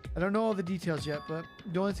 I don't know all the details yet, but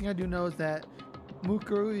the only thing I do know is that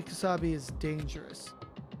Mukuro Ikusabi is dangerous.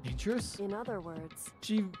 Dangerous? In other words,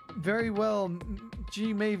 She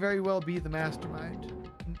may very well be the mastermind.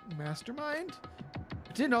 Mastermind?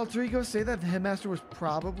 Didn't Alter Ego say that the headmaster was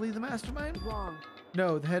probably the mastermind? wrong.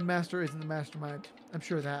 No, the headmaster isn't the mastermind. I'm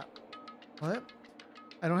sure of that. What?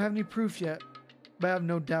 I don't have any proof yet, but I have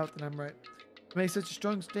no doubt that I'm right. To make such a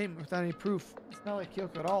strong statement without any proof, it's not like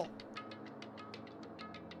Kyoko at all.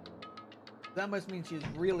 That must mean she's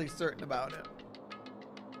really certain about it.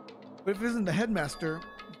 But if it isn't the headmaster,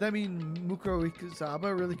 does that mean Mukuro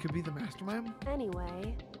Ikuzawa really could be the mastermind?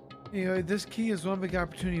 Anyway, Anyway, this key is one big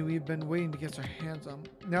opportunity we've been waiting to get our hands on.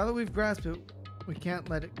 Now that we've grasped it, we can't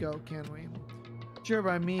let it go, can we? Sure,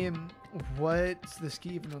 but I mean, what's this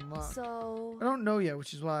key even unlock? so I don't know yet,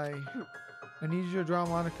 which is why I need you to draw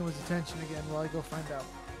Monokuma's attention again while I go find out.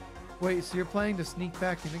 Wait, so you're planning to sneak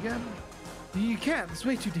back in again? You can't, it's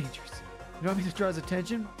way too dangerous. You want me to draw his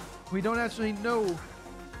attention? We don't actually know.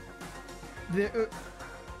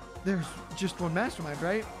 There's just one mastermind,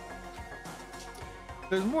 right?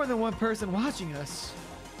 There's more than one person watching us.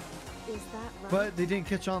 is that right? But they didn't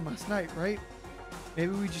catch on last night, right?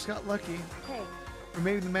 Maybe we just got lucky. Hey, Or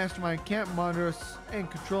maybe the mastermind can't monitor us and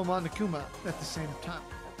control Monokuma at the same time.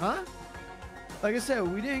 Huh? Like I said,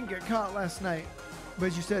 we didn't get caught last night. But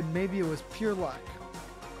as you said, maybe it was pure luck.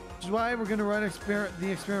 Which is why we're going to run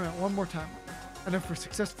the experiment one more time. And if we're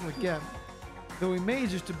successful again, though we may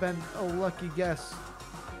just have been a lucky guess,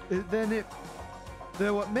 then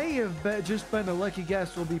what may have just been a lucky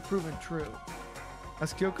guess will be proven true.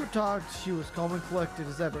 As Kyoko talked, she was calm and collected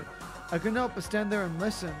as ever. I couldn't help but stand there and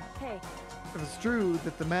listen. hey, If it's true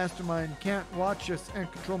that the mastermind can't watch us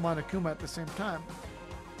and control Monokuma at the same time,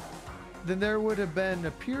 then there would have been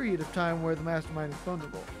a period of time where the mastermind is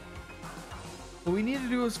vulnerable. What we need to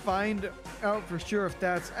do is find out for sure if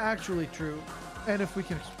that's actually true and if we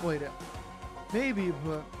can exploit it. Maybe,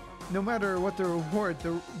 but no matter what the reward,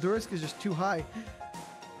 the risk is just too high.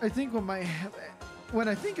 I think when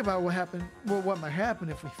I think about what might happen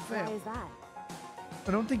if we why fail, is that?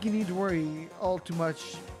 I don't think you need to worry all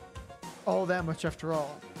that much after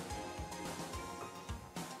all.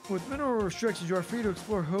 With minimal restrictions, you are free to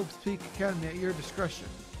explore Hope's Peak Academy at your discretion.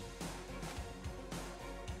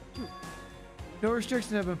 No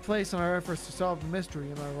restrictions have been placed on our efforts to solve the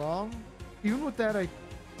mystery. Am I wrong? Even with that,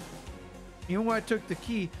 even when I took the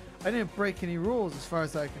key, I didn't break any rules as far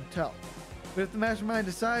as I can tell. But if the mastermind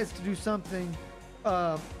decides to do something,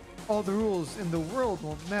 all the rules in the world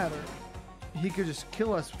won't matter. He could just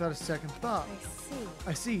kill us without a second thought.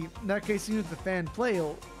 I see. In that case, even if the plan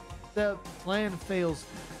fails,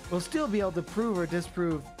 we'll still be able to prove or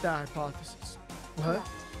disprove that hypothesis. What?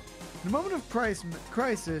 In a moment of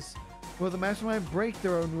crisis, will the mastermind break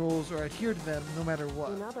their own rules or adhere to them no matter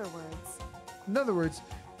what? In other words,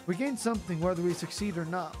 we gain something whether we succeed or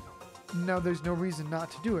not. Now there's no reason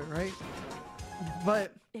not to do it, right?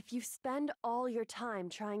 But if you spend all your time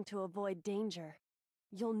trying to avoid danger,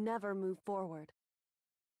 you'll never move forward.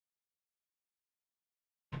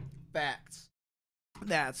 Facts.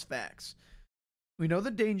 That's facts. We know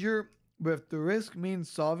the danger, but if the risk means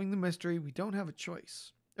solving the mystery, we don't have a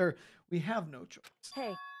choice. Or, we have no choice.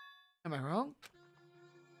 Hey. Am I wrong?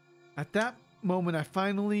 At that moment, I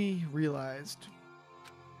finally realized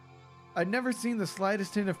I'd never seen the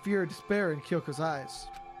slightest hint of fear or despair in Kyoko's eyes.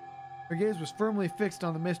 Her gaze was firmly fixed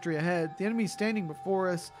on the mystery ahead, the enemy standing before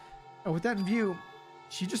us, and with that in view,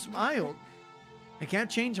 she just smiled. I can't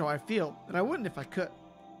change how I feel, and I wouldn't if I could.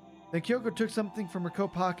 Then Kyoko took something from her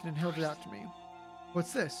coat pocket and held it out to me.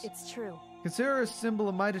 What's this? It's true. Consider it a symbol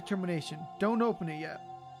of my determination. Don't open it yet.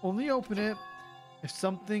 Only open it if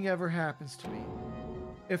something ever happens to me.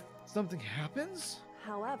 If something happens?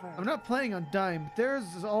 However, I'm not planning on dying, but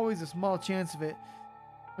there's always a small chance of it.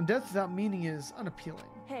 And death without meaning is unappealing.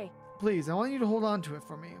 Hey. Please, I want you to hold on to it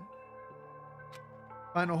for me.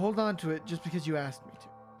 Fine, I'll hold on to it just because you asked me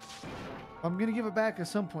to. I'm gonna give it back at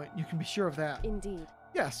some point. You can be sure of that. Indeed.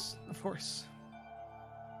 Yes, of course.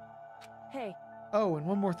 Hey. Oh, and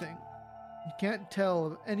one more thing. You can't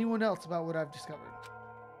tell anyone else about what I've discovered.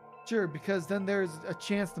 Sure, because then there's a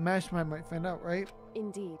chance the mastermind might find out, right?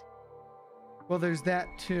 Indeed. Well, there's that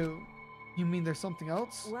too. You mean there's something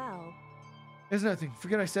else? Well. There's nothing.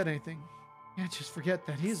 Forget I said anything. Can't just forget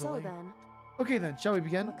that easily. So then. Okay then, shall we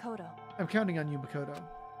begin? Makoto. I'm counting on you, Makoto.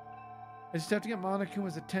 I just have to get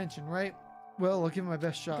Monokuma's attention, right? Well, I'll give it my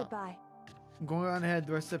best shot. Goodbye. I'm going on ahead,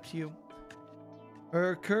 the rest is up to you.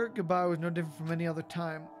 Her curt goodbye was no different from any other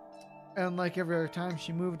time. And like every other time,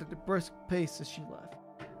 she moved at a brisk pace as she left.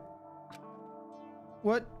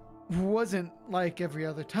 What wasn't like every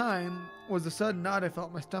other time was the sudden knot I felt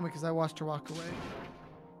in my stomach as I watched her walk away.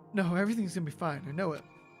 No, everything's gonna be fine, I know it.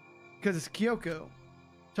 Because it's Kyoko.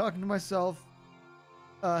 Talking to myself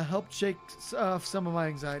helped shake off some of my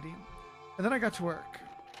anxiety. And then I got to work.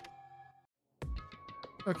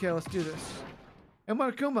 Okay, let's do this. Hey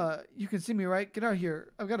Monokuma, you can see me, right? Get out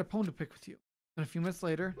here. I've got a poem to pick with you. And a few minutes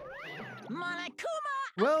later...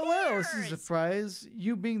 Monokuma Well, appears! this is a surprise.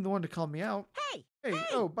 You being the one to call me out. Hey,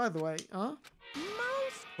 oh, by the way, huh?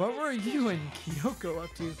 most What were you and Kyoko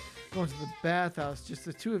up to? Going to the bathhouse, just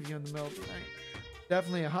the two of you in the middle of the night.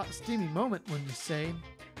 Definitely a hot, steamy moment, wouldn't you say?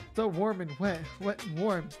 So warm and wet and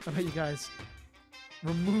warm. I bet you guys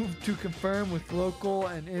removed to confirm with local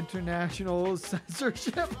and international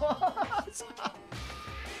censorship laws.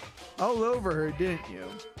 All over her, didn't you?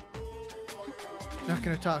 Not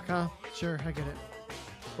gonna talk, huh? Sure, I get it.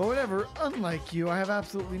 But whatever, unlike you, I have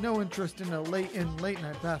absolutely no interest in late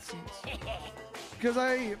night bath scenes. Because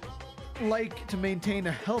I like to maintain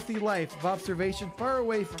a healthy life of observation far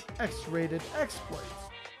away from X-rated exploits.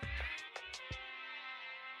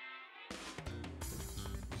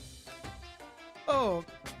 Oh,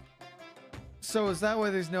 so is that why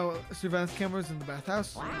there's no surveillance cameras in the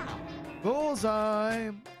bathhouse? wow.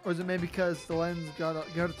 Bullseye! Or is it maybe because the lens got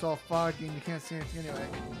it's all foggy and you can't see anything anyway?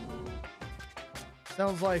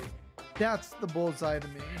 Sounds like that's the bullseye to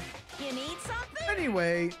me. You need something?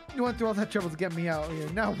 Anyway, you went through all that trouble to get me out here.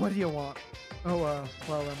 Now what do you want? Oh,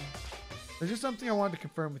 well, there's just something I wanted to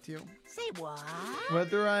confirm with you. Say what?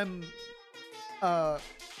 Whether I'm,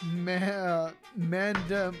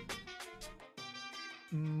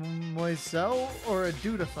 Moiselle or a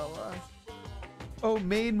Duda fella. Oh,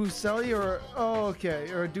 Maid Muselli or, oh,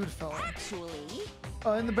 okay, or a Duda fella. Actually,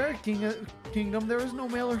 In the Bear Kingdom, there is no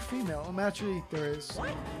male or female. Actually, there is.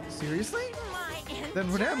 what? Seriously? My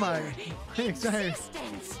Then what am I? entire Excited.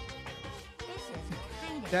 existence. This is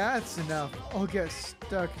kind of That's enough. I'll get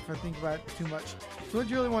stuck if I think about it too much. So what do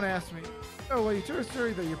you really want to ask me? Oh, well, you told a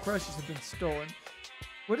story that your precious have been stolen.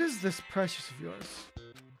 What is this precious of yours?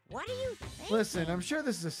 What do you think? Listen, I'm sure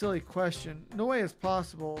this is a silly question. No way it's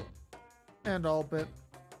possible. And all, but...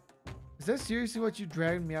 Is that seriously what you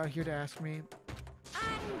dragged me out here to ask me?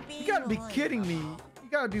 You gotta be kidding me.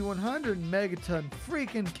 gotta be 100 megaton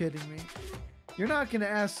freaking kidding me. You're not gonna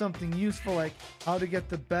ask something useful like how to get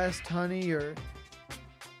the best honey or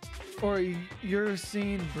you're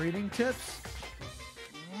seeing breeding tips?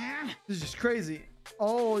 This is just crazy.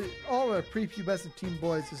 All our prepubescent teen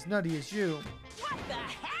boys as nutty as you. What the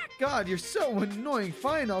heck? God, you're so annoying.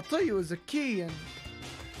 Fine, I'll tell you it was a key and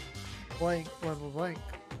blank, blank, blank.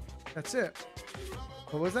 That's it.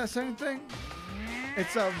 What was that second thing?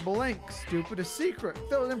 It's a blank, stupid, a secret.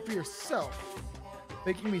 Fill it in for yourself.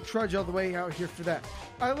 Making me trudge all the way out here for that.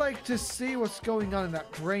 I like to see what's going on in that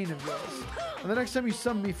brain of yours. And the next time you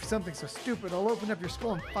summon me for something so stupid, I'll open up your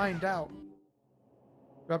skull and find out.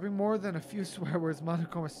 Dropping more than a few swear words,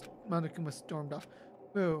 Monokuma stormed off.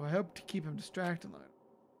 Boo, I hope to keep him distracted.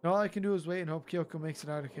 And all I can do is wait and hope Kyoko makes it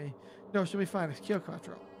out okay. No, she'll be fine. It's Kyoko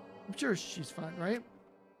after all. I'm sure she's fine, right?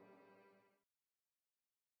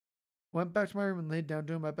 Went back to my room and laid down,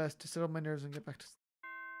 doing my best to settle my nerves and get back to sleep.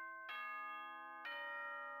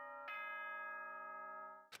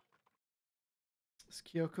 Is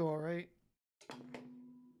Kyoko alright?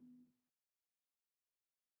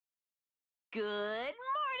 Good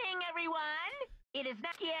morning, everyone. It is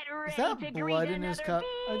not yet ready Is that to blood greet in his another cup?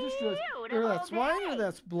 I just realized either that's wine or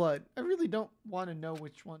that's blood. I really don't want to know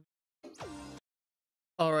which one.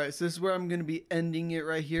 Alright, so this is where I'm going to be ending it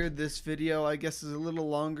right here. This video, I guess, is a little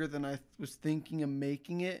longer than I was thinking of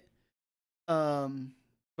making it.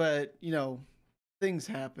 But, you know, things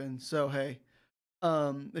happen. So, hey,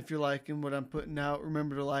 if you're liking what I'm putting out,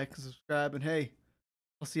 remember to like and subscribe. And, hey,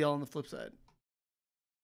 I'll see y'all on the flip side.